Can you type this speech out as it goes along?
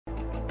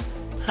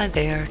Hi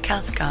there,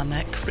 Kath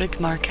Gammack, rig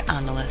market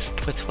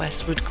analyst with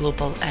Westwood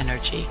Global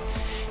Energy,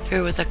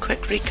 here with a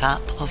quick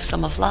recap of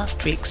some of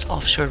last week's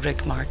offshore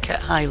rig market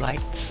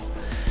highlights.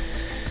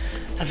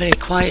 A very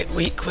quiet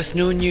week with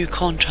no new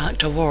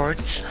contract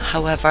awards.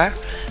 However,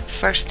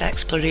 First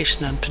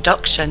Exploration and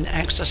Production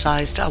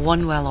exercised a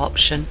one-well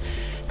option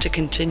to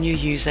continue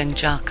using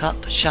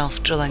Jackup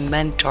Shelf Drilling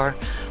Mentor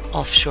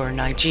offshore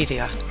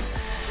Nigeria.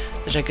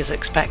 The rig is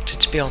expected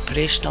to be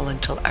operational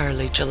until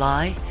early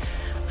July,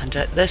 and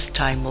at this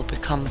time will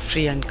become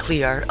free and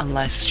clear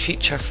unless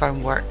future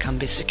firm work can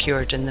be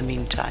secured in the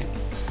meantime.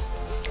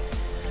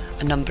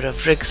 A number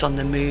of rigs on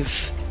the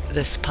move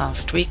this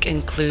past week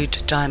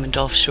include Diamond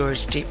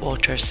Offshore's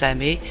Deepwater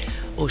Semi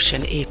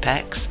Ocean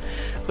Apex,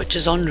 which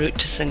is en route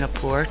to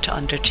Singapore to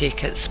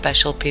undertake its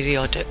special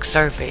periodic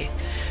survey,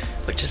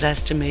 which is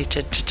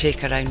estimated to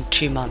take around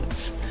 2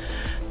 months.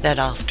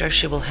 Thereafter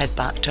she will head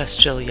back to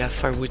Australia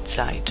for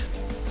Woodside.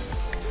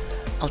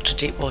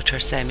 Ultra-deepwater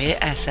semi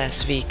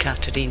SSV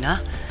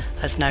Catarina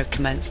has now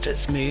commenced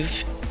its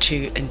move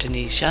to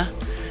Indonesia.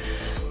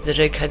 The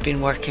rig had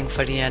been working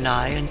for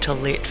Eni until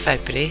late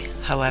February,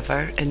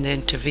 however, in the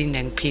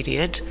intervening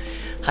period,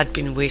 had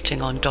been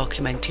waiting on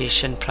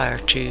documentation prior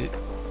to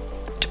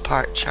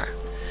departure.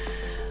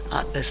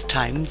 At this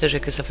time, the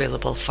rig is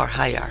available for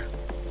hire.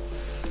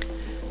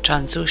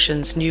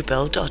 Transocean's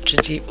newbuild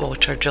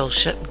ultra-deepwater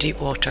drillship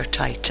Deepwater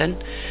Titan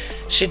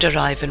should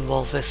arrive in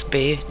Walvis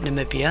Bay,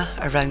 Namibia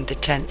around the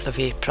 10th of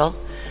April,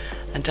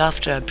 and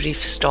after a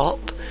brief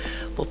stop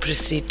will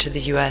proceed to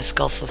the US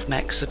Gulf of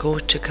Mexico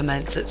to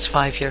commence its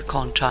 5-year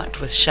contract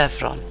with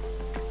Chevron.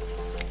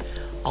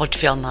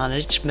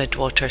 Odfjell-managed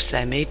mid-water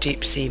semi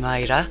Deepsea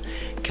Mira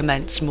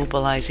commenced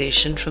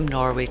mobilisation from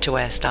Norway to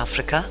West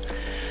Africa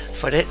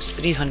for its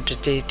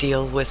 300-day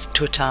deal with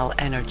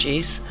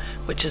TotalEnergies,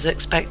 which is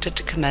expected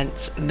to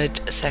commence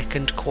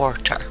mid-second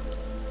quarter.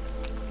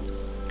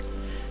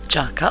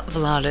 Jackup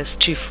Valaris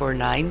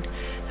 249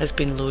 has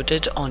been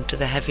loaded onto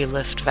the heavy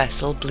lift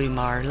vessel Blue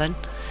Marlin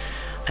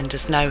and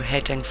is now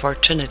heading for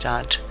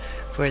Trinidad,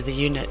 where the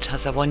unit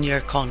has a 1-year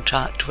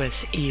contract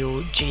with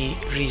EOG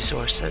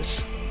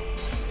Resources.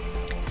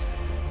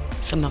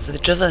 Some of the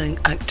drilling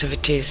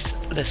activities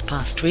this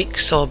past week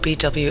saw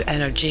BW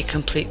Energy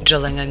complete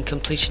drilling and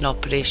completion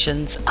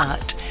operations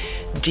at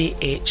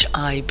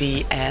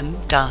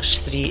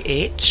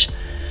DHIBM-3H,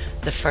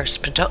 the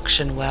first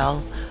production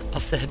well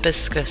of the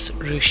Hibiscus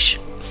Ruche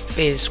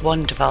Phase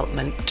 1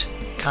 development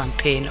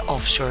campaign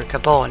offshore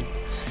Gabon.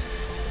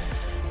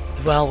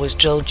 The well was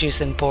drilled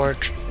using Borr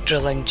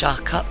Drilling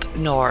Jackup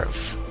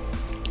Norve,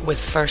 with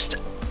first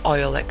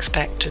oil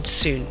expected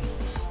soon.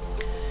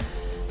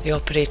 The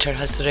operator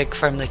has the rig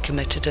firmly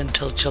committed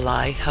until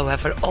July,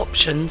 however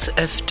options,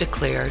 if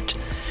declared,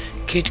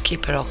 could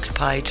keep her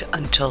occupied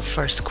until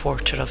first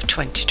quarter of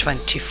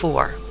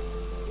 2024.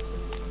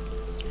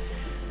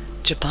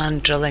 Japan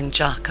Drilling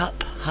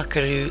Jackup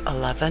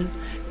Hakuryu-11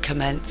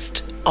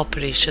 commenced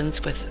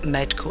operations with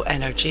Medco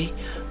Energi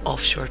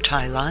offshore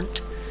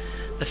Thailand.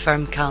 The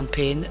firm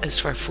campaign is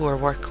for 4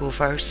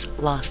 workovers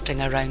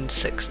lasting around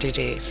 60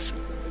 days.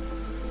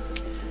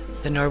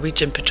 The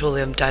Norwegian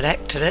Petroleum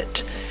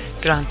Directorate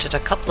granted a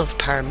couple of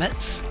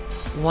permits,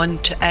 one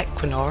to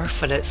Equinor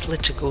for its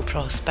Litago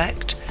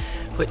prospect,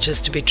 which is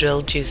to be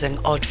drilled using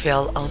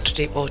Odfjell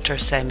ultra-deepwater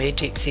semi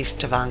Deepsea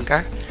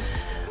Stavanger,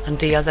 and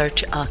the other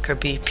to Aker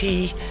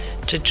BP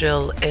to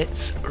drill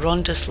its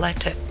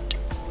Rondeslottet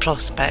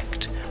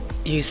prospect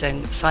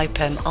using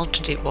Saipem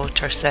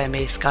ultra-deepwater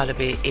semi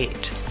Scarabée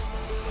 8.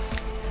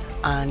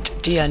 And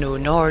DNO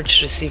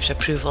Norge received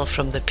approval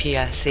from the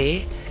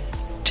PSA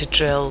to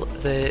drill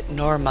the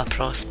Norma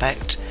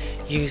prospect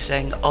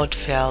using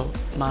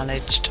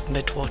Odfjell-managed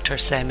midwater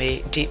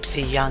semi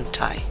Deepsea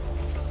Yantai.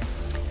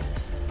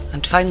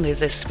 And finally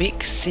this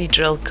week,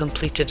 Seadrill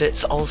completed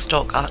its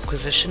all-stock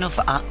acquisition of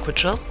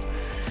Aquadrill.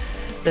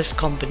 This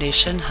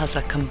combination has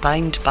a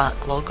combined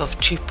backlog of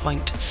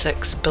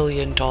 $2.6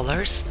 billion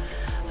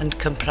and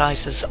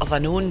comprises of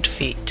an owned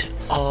fleet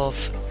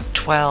of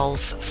 12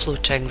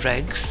 floating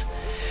rigs,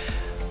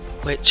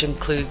 which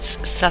includes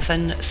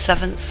 7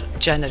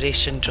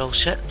 7th-generation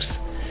drillships,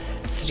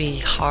 3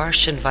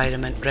 harsh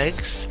environment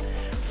rigs,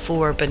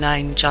 4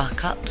 benign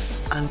jackups,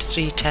 and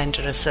 3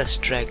 tender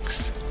assist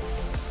rigs.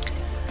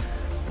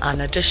 An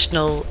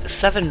additional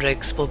 7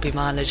 rigs will be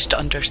managed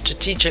under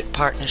strategic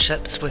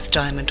partnerships with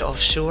Diamond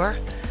Offshore,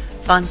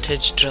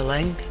 Vantage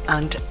Drilling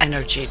and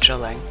Energy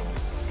Drilling.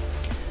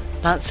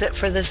 That's it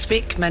for this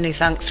week. Many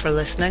thanks for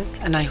listening,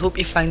 and I hope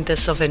you found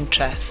this of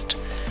interest.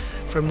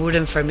 For more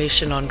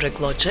information on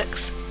rig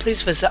logics,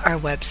 please visit our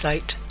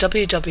website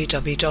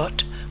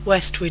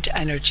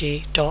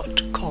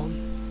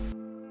www.westwoodenergy.com.